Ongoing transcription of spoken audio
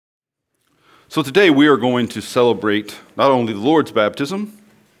So today we are going to celebrate not only the Lord's baptism,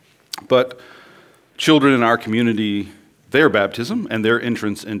 but children in our community, their baptism and their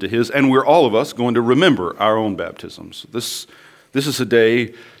entrance into His, and we're all of us going to remember our own baptisms. This is a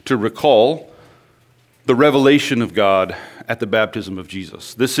day to recall the revelation of God at the baptism of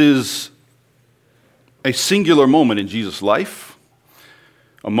Jesus. This is a singular moment in Jesus' life,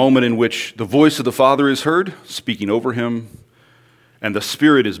 a moment in which the voice of the Father is heard, speaking over Him, and the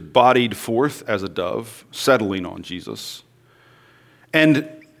Spirit is bodied forth as a dove, settling on Jesus.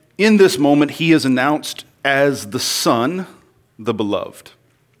 And in this moment, He is announced as the Son, the Beloved.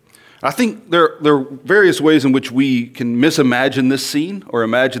 I think there are various ways in which we can misimagine this scene or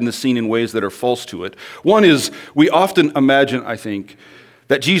imagine this scene in ways that are false to it. One is we often imagine, I think,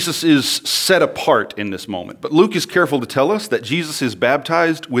 that Jesus is set apart in this moment. But Luke is careful to tell us that Jesus is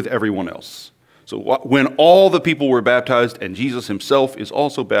baptized with everyone else. So when all the people were baptized and Jesus himself is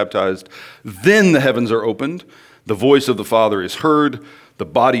also baptized, then the heavens are opened, the voice of the Father is heard, the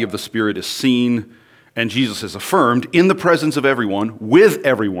body of the Spirit is seen, and Jesus is affirmed in the presence of everyone, with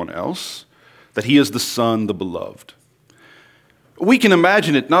everyone else, that He is the Son, the Beloved. We can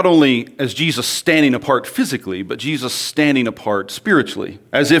imagine it not only as Jesus standing apart physically, but Jesus standing apart spiritually,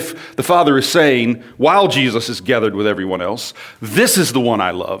 as if the Father is saying, while Jesus is gathered with everyone else, this is the one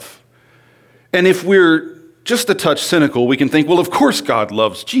I love. And if we're just a touch cynical, we can think, well, of course God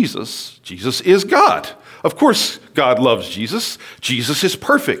loves Jesus. Jesus is God. Of course God loves Jesus. Jesus is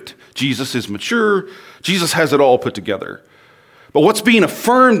perfect. Jesus is mature. Jesus has it all put together. But what's being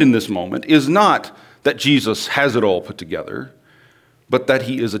affirmed in this moment is not that Jesus has it all put together, but that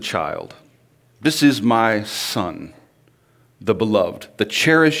He is a child. This is my Son, the beloved, the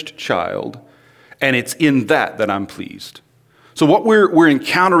cherished child, and it's in that I'm pleased. So what we're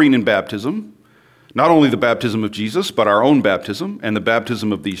encountering in baptism, not only the baptism of Jesus, but our own baptism and the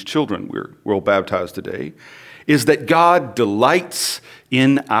baptism of these children we're all baptized today, is that God delights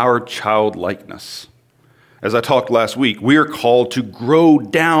in our childlikeness. As I talked last week, we are called to grow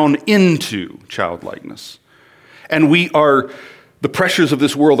down into childlikeness. And the pressures of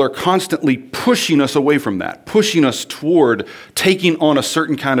this world are constantly pushing us away from that, pushing us toward taking on a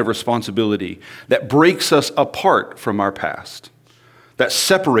certain kind of responsibility that breaks us apart from our past, that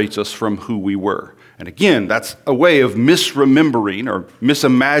separates us from who we were. And again, that's a way of misremembering or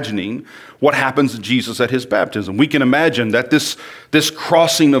misimagining what happens to Jesus at His baptism. We can imagine that this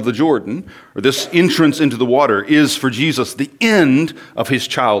crossing of the Jordan, or this entrance into the water, is for Jesus the end of His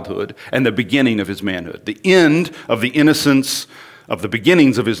childhood and the beginning of His manhood, the end of the innocence of the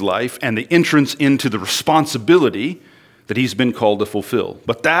beginnings of His life and the entrance into the responsibility that He's been called to fulfill.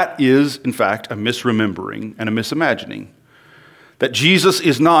 But that is, in fact, a misremembering and a misimagining. That Jesus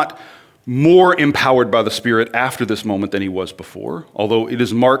is not more empowered by the Spirit after this moment than He was before, although it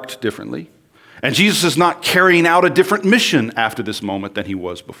is marked differently. And Jesus is not carrying out a different mission after this moment than He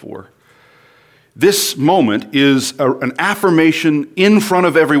was before. This moment is an affirmation in front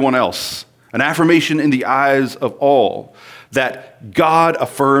of everyone else, an affirmation in the eyes of all, that God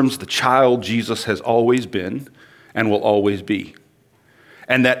affirms the child Jesus has always been and will always be.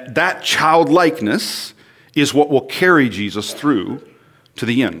 And that childlikeness is what will carry Jesus through to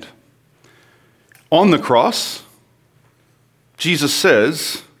the end. On the cross, Jesus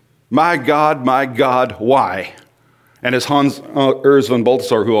says, my God, why?" And as Hans Urs von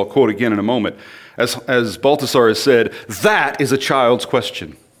Balthasar, who I'll quote again in a moment, as Balthasar has said, that is a child's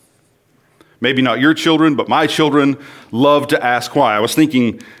question. Maybe not your children, but my children love to ask why. I was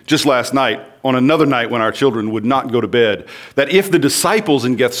thinking just last night, on another night when our children would not go to bed, that if the disciples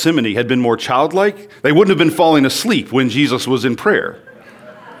in Gethsemane had been more childlike, they wouldn't have been falling asleep when Jesus was in prayer.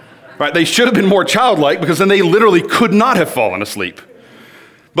 Right? They should have been more childlike, because then they literally could not have fallen asleep.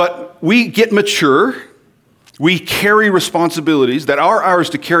 But we get mature, we carry responsibilities that are ours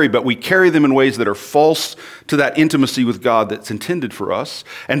to carry, but we carry them in ways that are false to that intimacy with God that's intended for us.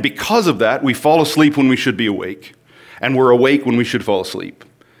 And because of that, we fall asleep when we should be awake, and we're awake when we should fall asleep.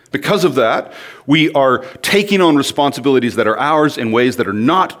 Because of that, we are taking on responsibilities that are ours in ways that are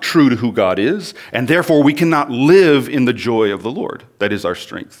not true to who God is, and therefore we cannot live in the joy of the Lord. That is our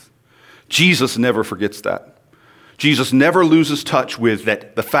strength. Jesus never forgets that. Jesus never loses touch with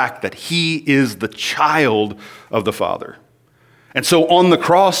the fact that He is the child of the Father. And so on the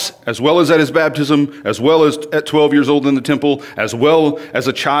cross, as well as at His baptism, as well as at 12 years old in the temple, as well as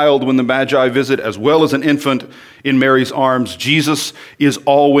a child when the Magi visit, as well as an infant in Mary's arms, Jesus is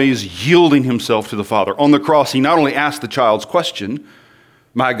always yielding Himself to the Father. On the cross, He not only asked the child's question,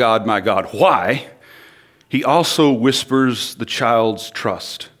 my God, why?" He also whispers the child's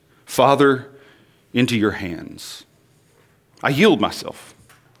trust. Father, into your hands. I yield myself.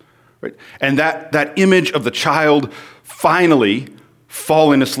 right? And that image of the child finally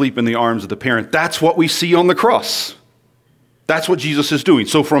falling asleep in the arms of the parent, that's what we see on the cross. That's what Jesus is doing.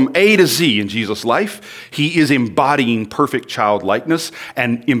 So from A to Z in Jesus' life, he is embodying perfect childlikeness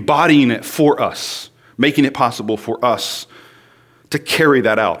and embodying it for us, making it possible for us to carry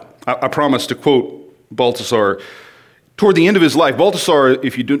that out. I promise to quote Balthasar. Toward the end of his life, Balthasar,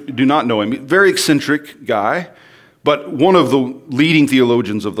 if you do not know him, very eccentric guy, but one of the leading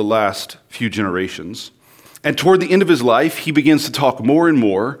theologians of the last few generations. And toward the end of his life, he begins to talk more and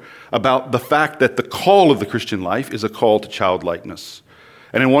more about the fact that the call of the Christian life is a call to childlikeness.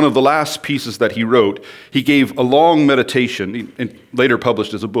 And in one of the last pieces that he wrote, he gave a long meditation, and later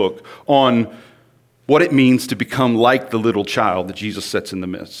published as a book, on what it means to become like the little child that Jesus sets in the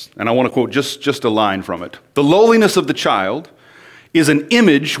midst. And I want to quote just a line from it. "The lowliness of the child is an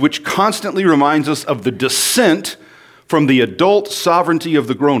image which constantly reminds us of the descent from the adult sovereignty of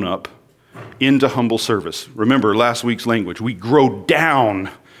the grown-up into humble service." Remember last week's language. We grow down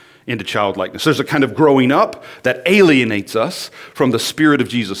into childlikeness. There's a kind of growing up that alienates us from the Spirit of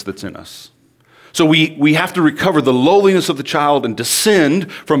Jesus that's in us. So we have to recover the lowliness of the child and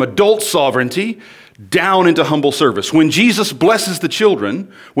descend from adult sovereignty down into humble service. When Jesus blesses the children,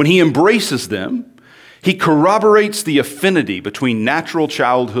 when he embraces them, he corroborates the affinity between natural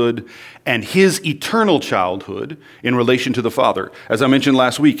childhood and his eternal childhood in relation to the Father. As I mentioned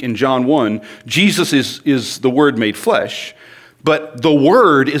last week in John 1, Jesus is the Word made flesh, but the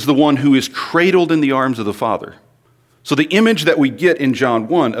Word is the one who is cradled in the arms of the Father. So the image that we get in John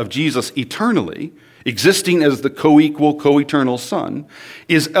 1 of Jesus eternally, existing as the co-equal, co-eternal Son,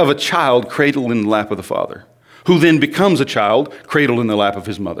 is of a child cradled in the lap of the Father, who then becomes a child cradled in the lap of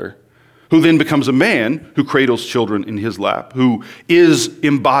his mother, who then becomes a man who cradles children in his lap, who is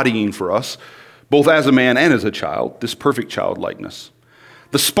embodying for us, both as a man and as a child, this perfect childlikeness.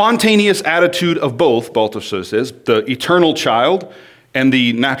 The spontaneous attitude of both, Balthasar says, the eternal child and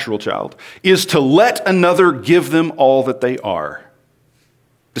the natural child, is to let another give them all that they are.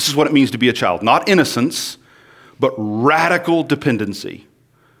 This is what it means to be a child. Not innocence, but radical dependency.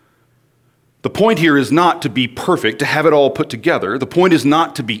 The point here is not to be perfect, to have it all put together. The point is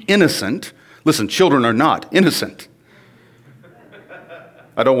not to be innocent. Listen, children are not innocent.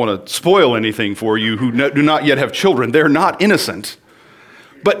 I don't want to spoil anything for you who do not yet have children. They're not innocent.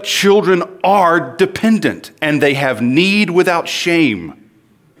 But children are dependent, and they have need without shame.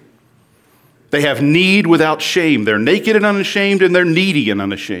 They have need without shame. They're naked and unashamed, and they're needy and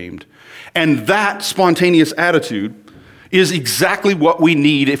unashamed. And that spontaneous attitude is exactly what we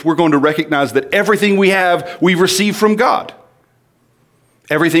need if we're going to recognize that everything we have, we've received from God.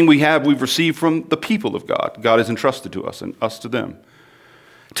 Everything we have, we've received from the people of God. God has entrusted to us and us to them.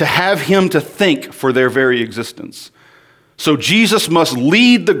 To have him to think for their very existence. So Jesus must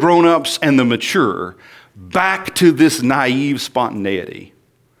lead the grown-ups and the mature back to this naive spontaneity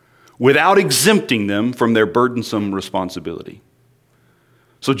without exempting them from their burdensome responsibility.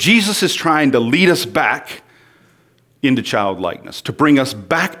 So Jesus is trying to lead us back into childlikeness, to bring us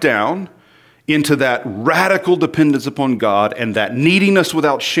back down into that radical dependence upon God and that neediness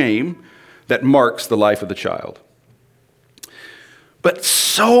without shame that marks the life of the child. But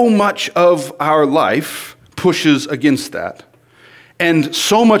so much of our life pushes against that. And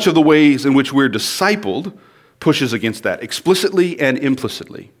so much of the ways in which we're discipled pushes against that, explicitly and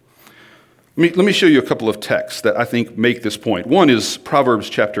implicitly. Let me show you a couple of texts that I think make this point. One is Proverbs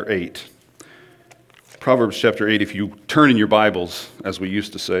chapter 8. Proverbs chapter 8, if you turn in your Bibles, as we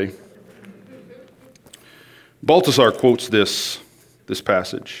used to say. Balthasar quotes this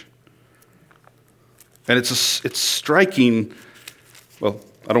passage. And it's striking. Well,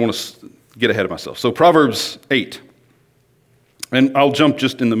 I don't want to get ahead of myself. So Proverbs 8. And I'll jump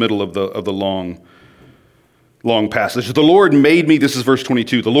just in the middle of the long passage. The Lord made me, this is verse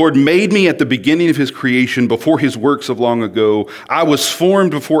 22, the Lord made me at the beginning of his creation, before his works of long ago. I was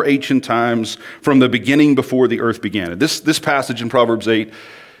formed before ancient times, from the beginning before the earth began. This passage in Proverbs 8,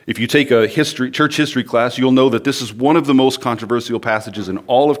 if you take a church history class, you'll know that this is one of the most controversial passages in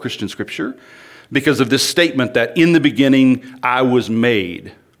all of Christian Scripture because of this statement that in the beginning I was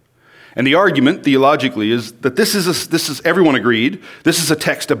made. And the argument, theologically, is that this is everyone agreed, this is a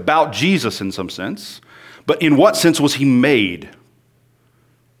text about Jesus in some sense, but in what sense was he made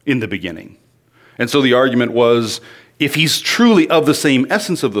in the beginning? And so the argument was, if he's truly of the same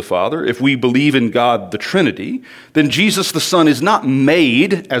essence of the Father, if we believe in God the Trinity, then Jesus the Son is not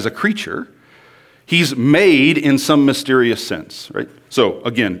made as a creature, he's made in some mysterious sense, right? So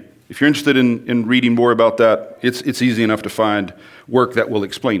again, if you're interested in reading more about that, it's easy enough to find work that will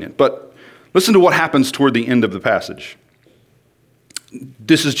explain it. But listen to what happens toward the end of the passage.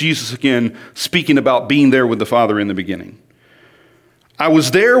 This is Jesus again speaking about being there with the Father in the beginning. I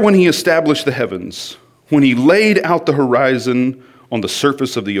was there when he established the heavens, when he laid out the horizon on the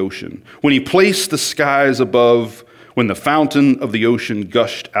surface of the ocean, when he placed the skies above, when the fountain of the ocean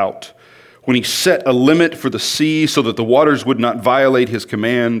gushed out, when he set a limit for the sea so that the waters would not violate his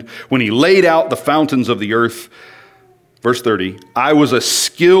command, when he laid out the fountains of the earth. Verse 30, I was a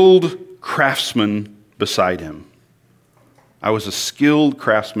skilled craftsman beside him. I was a skilled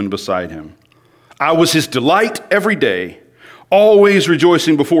craftsman beside him. I was his delight every day, always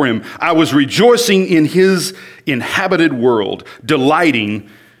rejoicing before him. I was rejoicing in his inhabited world, delighting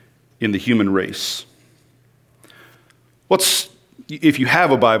in the human race. If you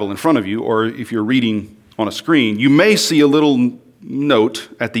have a Bible in front of you, or if you're reading on a screen, you may see a little note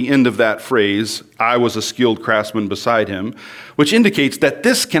at the end of that phrase, I was a skilled craftsman beside him, which indicates that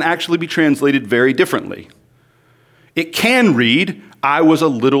this can actually be translated very differently. It can read, I was a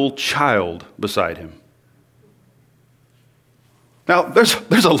little child beside him. Now, there's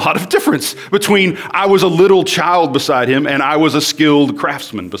a lot of difference between I was a little child beside him and I was a skilled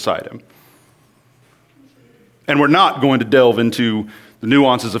craftsman beside him. And we're not going to delve into the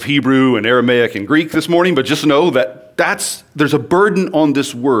nuances of Hebrew and Aramaic and Greek this morning, but just know that there's a burden on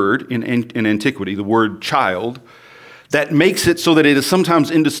this word in antiquity, the word child, that makes it so that it is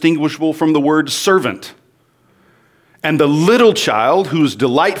sometimes indistinguishable from the word servant. And the little child, who's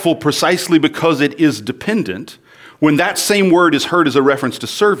delightful precisely because it is dependent, when that same word is heard as a reference to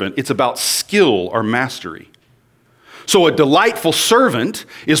servant, it's about skill or mastery. So a delightful servant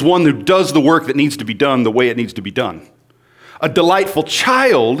is one who does the work that needs to be done the way it needs to be done. A delightful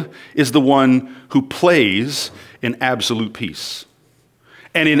child is the one who plays in absolute peace.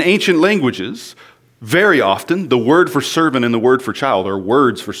 And in ancient languages, very often, the word for servant and the word for child, or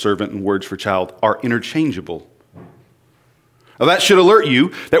words for servant and words for child, are interchangeable. Now that should alert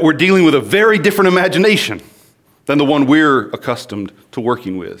you that we're dealing with a very different imagination than the one we're accustomed to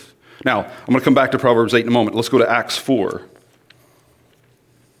working with. Now, I'm going to come back to Proverbs 8 in a moment. Let's go to Acts 4.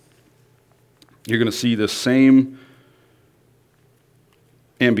 You're going to see this same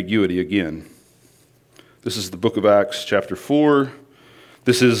ambiguity again. This is the book of Acts, chapter 4.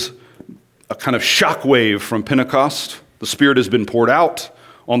 This is a kind of shockwave from Pentecost. The Spirit has been poured out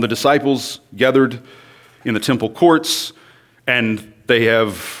on the disciples gathered in the temple courts, and they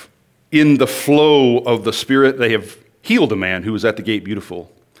have, in the flow of the Spirit, they have healed a man who was at the gate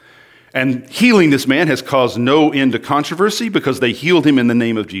beautiful. And healing this man has caused no end to controversy because they healed him in the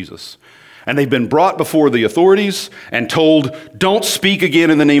name of Jesus. And they've been brought before the authorities and told, don't speak again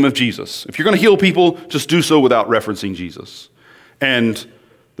in the name of Jesus. If you're going to heal people, just do so without referencing Jesus. And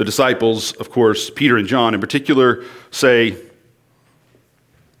the disciples, of course, Peter and John in particular, say,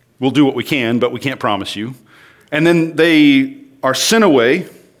 we'll do what we can, but we can't promise you. And then they are sent away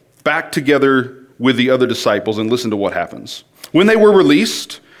back together with the other disciples, and listen to what happens. When they were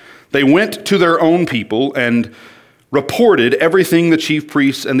released, they went to their own people and reported everything the chief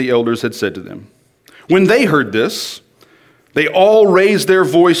priests and the elders had said to them. When they heard this, they all raised their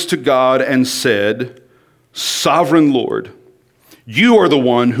voice to God and said, Sovereign Lord, you are the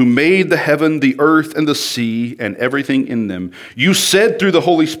one who made the heaven, the earth, and the sea, and everything in them. You said through the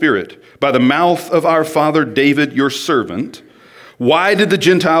Holy Spirit, by the mouth of our father David, your servant, why did the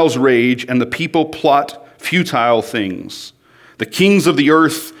Gentiles rage and the people plot futile things? The kings of the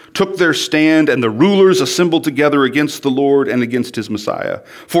earth took their stand, and the rulers assembled together against the Lord and against his Messiah.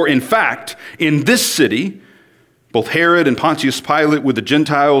 For in fact, in this city, both Herod and Pontius Pilate with the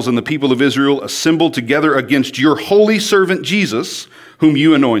Gentiles and the people of Israel assembled together against your holy servant Jesus, whom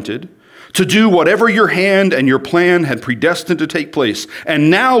you anointed, to do whatever your hand and your plan had predestined to take place. And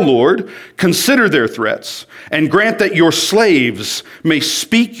now, Lord, consider their threats and grant that your slaves may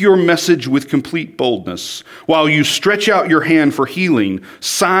speak your message with complete boldness, while you stretch out your hand for healing,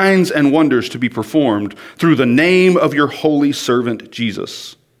 signs and wonders to be performed through the name of your holy servant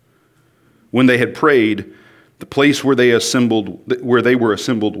Jesus. When they had prayed, the place where they were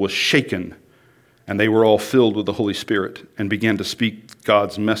assembled was shaken, and they were all filled with the Holy Spirit and began to speak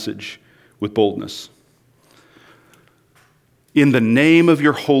God's message with boldness. In the name of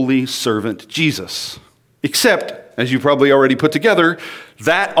your holy servant Jesus. Except, as you probably already put together,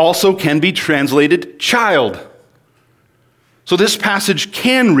 that also can be translated child. So this passage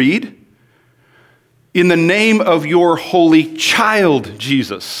can read, in the name of your holy child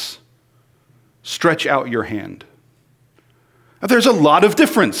Jesus, stretch out your hand. Now, there's a lot of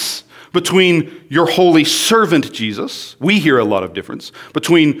difference between your holy servant Jesus. We hear a lot of difference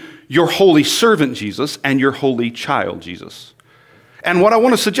between your holy servant Jesus and your holy child Jesus. And what I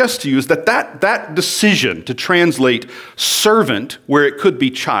want to suggest to you is that decision to translate servant where it could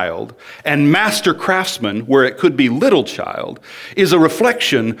be child and master craftsman where it could be little child is a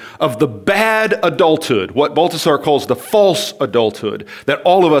reflection of the bad adulthood, what Balthasar calls the false adulthood, that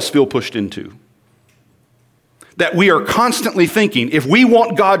all of us feel pushed into. That we are constantly thinking, if we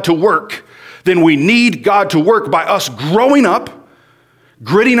want God to work, then we need God to work by us growing up,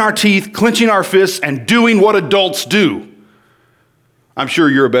 gritting our teeth, clenching our fists, and doing what adults do. I'm sure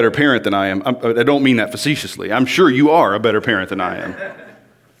you're a better parent than I am. I don't mean that facetiously. I'm sure you are a better parent than I am,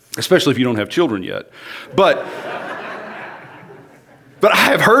 especially if you don't have children yet. But I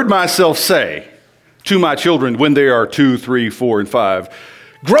have heard myself say to my children when they are 2, 3, 4, and 5,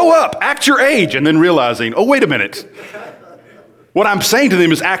 grow up, act your age, and then realizing, oh, wait a minute. What I'm saying to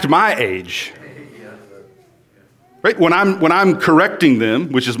them is act my age. Right? When I'm correcting them,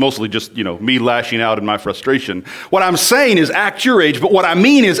 which is mostly just, me lashing out in my frustration, what I'm saying is act your age, but what I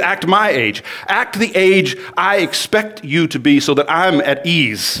mean is act my age. Act the age I expect you to be so that I'm at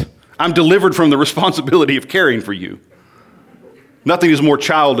ease. I'm delivered from the responsibility of caring for you. Nothing is more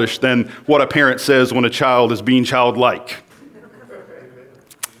childish than what a parent says when a child is being childlike.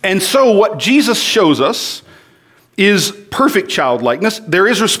 And so what Jesus shows us is perfect childlikeness. There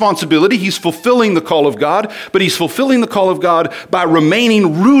is responsibility. He's fulfilling the call of God, but he's fulfilling the call of God by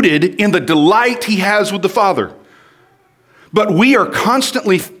remaining rooted in the delight he has with the Father. But we are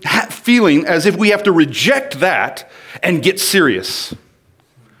constantly feeling as if we have to reject that and get serious.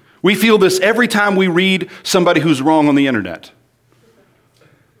 We feel this every time we read somebody who's wrong on the internet.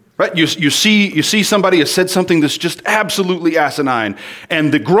 Right? You see somebody has said something that's just absolutely asinine,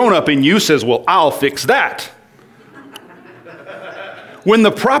 and the grown-up in you says, well, I'll fix that. When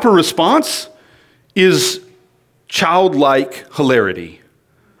the proper response is childlike hilarity.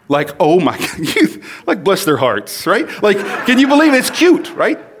 Like, oh my God, like bless their hearts, right? Like, can you believe it? It's cute,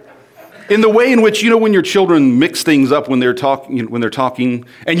 right? In the way in which, when your children mix things up when they're talking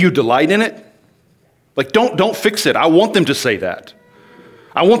and you delight in it. Like, don't fix it. I want them to say that.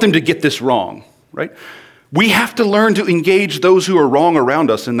 I want them to get this wrong, right? We have to learn to engage those who are wrong around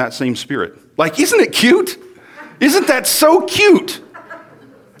us in that same spirit. Like, isn't it cute? Isn't that so cute?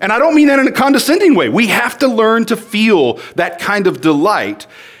 And I don't mean that in a condescending way. We have to learn to feel that kind of delight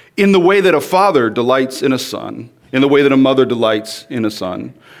in the way that a father delights in a son, in the way that a mother delights in a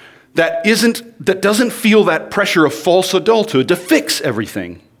son, that doesn't feel that pressure of false adulthood to fix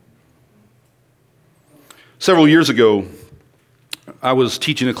everything. Several years ago, I was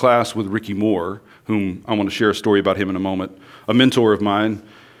teaching a class with Ricky Moore, whom I want to share a story about him in a moment, a mentor of mine.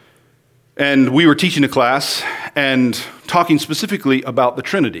 And we were teaching a class and talking specifically about the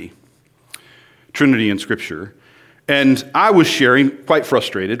Trinity in Scripture. And I was sharing, quite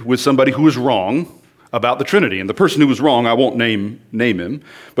frustrated, with somebody who was wrong about the Trinity. And the person who was wrong, I won't name him,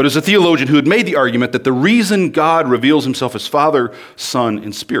 but is a theologian who had made the argument that the reason God reveals himself as Father, Son,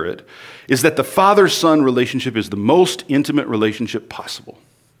 and Spirit is that the Father-Son relationship is the most intimate relationship possible.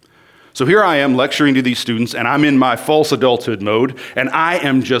 So here I am lecturing to these students, and I'm in my false adulthood mode, and I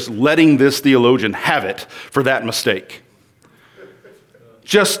am just letting this theologian have it for that mistake.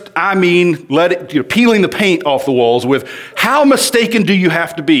 Peeling the paint off the walls with how mistaken do you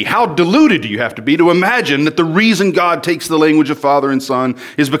have to be? How deluded do you have to be to imagine that the reason God takes the language of Father and Son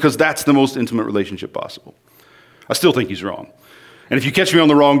is because that's the most intimate relationship possible? I still think he's wrong. And if you catch me on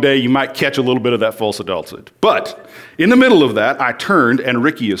the wrong day, you might catch a little bit of that false adulthood. But in the middle of that, I turned and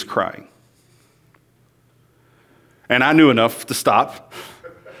Ricky is crying. And I knew enough to stop.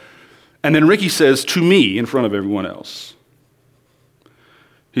 And then Ricky says to me in front of everyone else,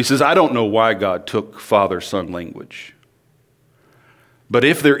 he says, I don't know why God took father-son language. But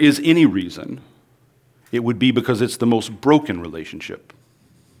if there is any reason, it would be because it's the most broken relationship,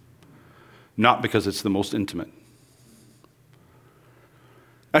 not because it's the most intimate.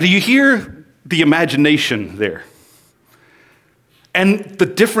 Now, do you hear the imagination there? And the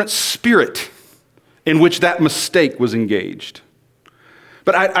different spirit in which that mistake was engaged.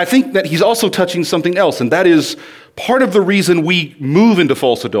 But I think that he's also touching something else, and that is part of the reason we move into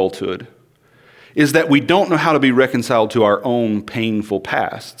false adulthood is that we don't know how to be reconciled to our own painful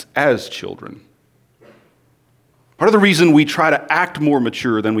pasts as children. Part of the reason we try to act more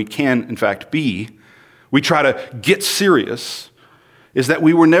mature than we can, in fact, be, we try to get serious, is that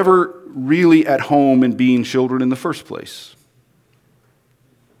we were never really at home in being children in the first place.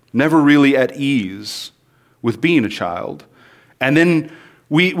 Never really at ease with being a child. And then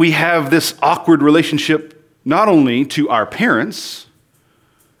we have this awkward relationship not only to our parents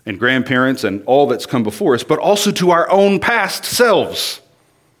and grandparents and all that's come before us, but also to our own past selves,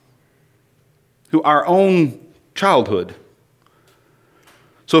 to our own childhood.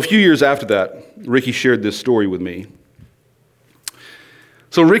 So a few years after that, Ricky shared this story with me.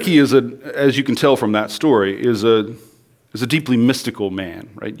 So Ricky as you can tell from that story, is a deeply mystical man,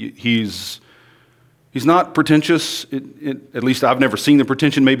 right? He's not pretentious. At least I've never seen the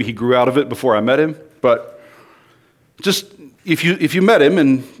pretension. Maybe he grew out of it before I met him. But just if you met him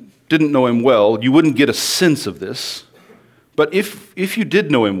and didn't know him well, you wouldn't get a sense of this. But if you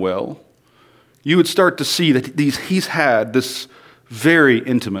did know him well, you would start to see that he's had this very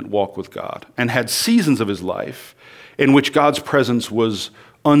intimate walk with God and had seasons of his life in which God's presence was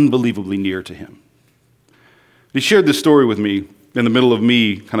unbelievably near to him. He shared this story with me in the middle of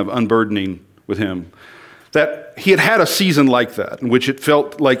me kind of unburdening with him, that he had a season like that in which it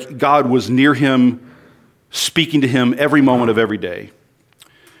felt like God was near him, speaking to him every moment of every day.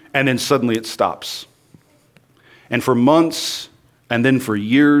 And then suddenly it stops. And for months and then for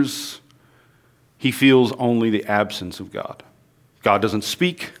years, he feels only the absence of God. God doesn't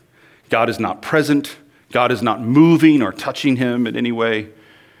speak. God is not present. God is not moving or touching him in any way.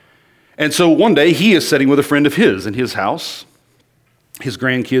 And so one day he is sitting with a friend of his in his house. His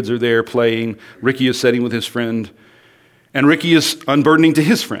grandkids are there playing. Ricky is sitting with his friend. And Ricky is unburdening to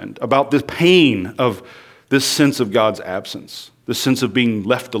his friend about the pain of this sense of God's absence, this sense of being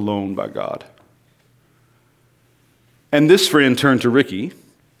left alone by God. And this friend turned to Ricky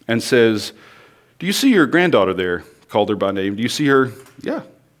and says, "Do you see your granddaughter there?" Called her by name. "Do you see her?" "Yeah."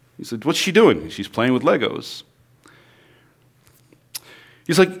 He said, "What's she doing?" "She's playing with Legos."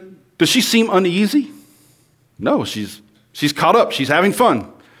 He's like, "Does she seem uneasy?" "No, she's caught up. She's having fun."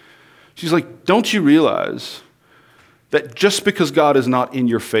 She's like, "Don't you realize that just because God is not in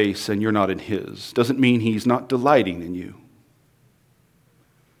your face and you're not in his doesn't mean he's not delighting in you?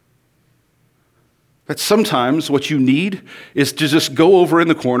 That sometimes what you need is to just go over in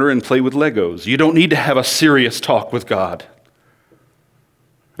the corner and play with Legos. You don't need to have a serious talk with God."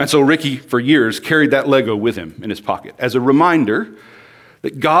 And so Ricky, for years, carried that Lego with him in his pocket as a reminder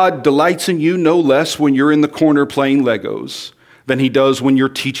that God delights in you no less when you're in the corner playing Legos than he does when you're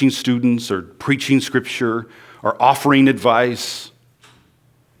teaching students or preaching scripture or offering advice.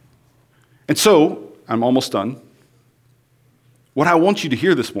 And so, I'm almost done. What I want you to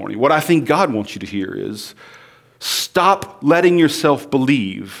hear this morning, what I think God wants you to hear is, stop letting yourself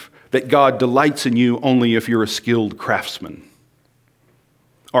believe that God delights in you only if you're a skilled craftsman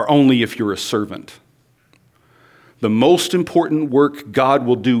or only if you're a servant. The most important work God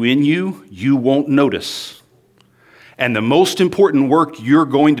will do in you, you won't notice. And the most important work you're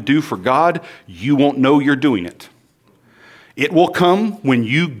going to do for God, you won't know you're doing it. It will come when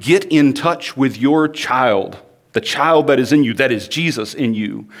you get in touch with your child, the child that is in you, that is Jesus in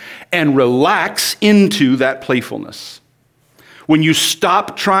you, and relax into that playfulness. When you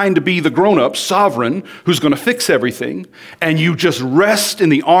stop trying to be the grown-up sovereign who's going to fix everything, and you just rest in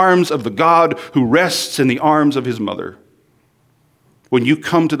the arms of the God who rests in the arms of his mother. When you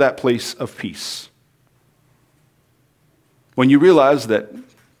come to that place of peace. When you realize that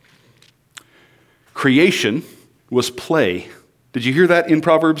creation was play. Did you hear that in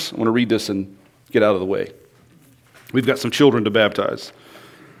Proverbs? I want to read this and get out of the way. We've got some children to baptize.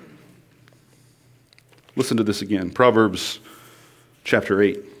 Listen to this again. Proverbs chapter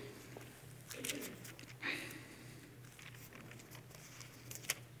 8.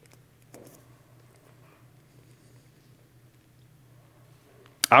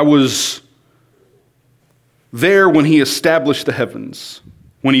 I was there when he established the heavens,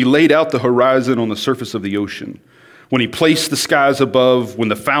 when he laid out the horizon on the surface of the ocean, when he placed the skies above, when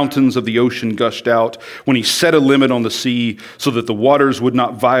the fountains of the ocean gushed out, when he set a limit on the sea so that the waters would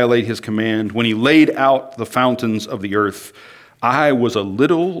not violate his command, when he laid out the fountains of the earth, I was a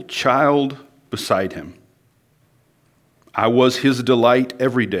little child beside him. I was his delight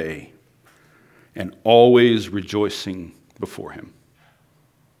every day and always rejoicing before him.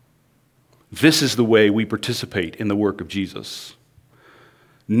 This is the way we participate in the work of Jesus.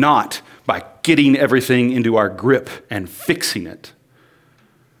 Not by getting everything into our grip and fixing it,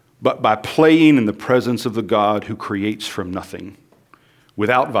 but by playing in the presence of the God who creates from nothing,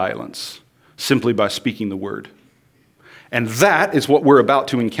 without violence, simply by speaking the word. And that is what we're about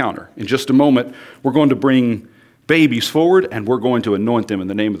to encounter. In just a moment, we're going to bring babies forward and we're going to anoint them in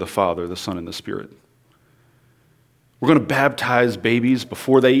the name of the Father, the Son, and the Spirit. We're going to baptize babies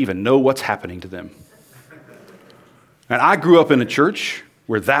before they even know what's happening to them. And I grew up in a church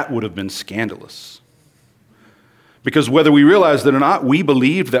where that would have been scandalous. Because whether we realize it or not, we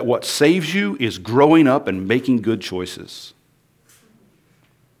believe that what saves you is growing up and making good choices.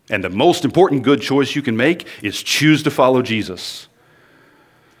 And the most important good choice you can make is choose to follow Jesus.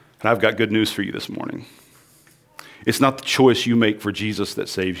 And I've got good news for you this morning. It's not the choice you make for Jesus that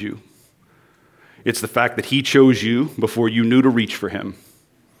saves you. It's the fact that he chose you before you knew to reach for him.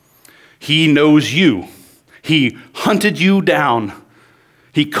 He knows you. He hunted you down.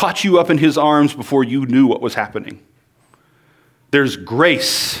 He caught you up in his arms before you knew what was happening. There's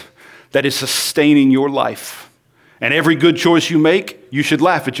grace that is sustaining your life. And every good choice you make, you should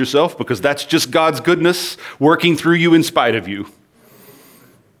laugh at yourself because that's just God's goodness working through you in spite of you.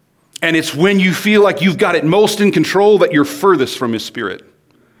 And it's when you feel like you've got it most in control that you're furthest from his Spirit.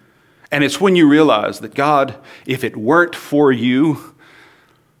 And it's when you realize that God, if it weren't for you,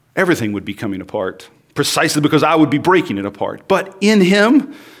 everything would be coming apart, precisely because I would be breaking it apart. But in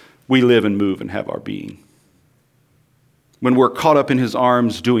him, we live and move and have our being. When we're caught up in his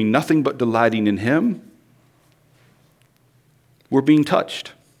arms, doing nothing but delighting in him, we're being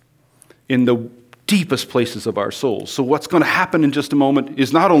touched in the deepest places of our souls. So what's going to happen in just a moment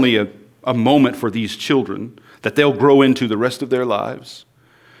is not only a moment for these children that they'll grow into the rest of their lives,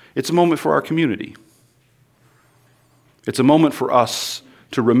 it's a moment for our community. It's a moment for us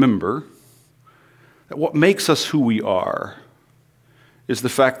to remember that what makes us who we are is the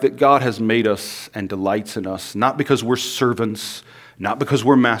fact that God has made us and delights in us, not because we're servants, not because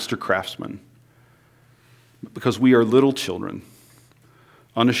we're master craftsmen, but because we are little children,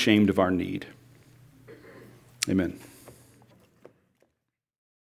 unashamed of our need. Amen.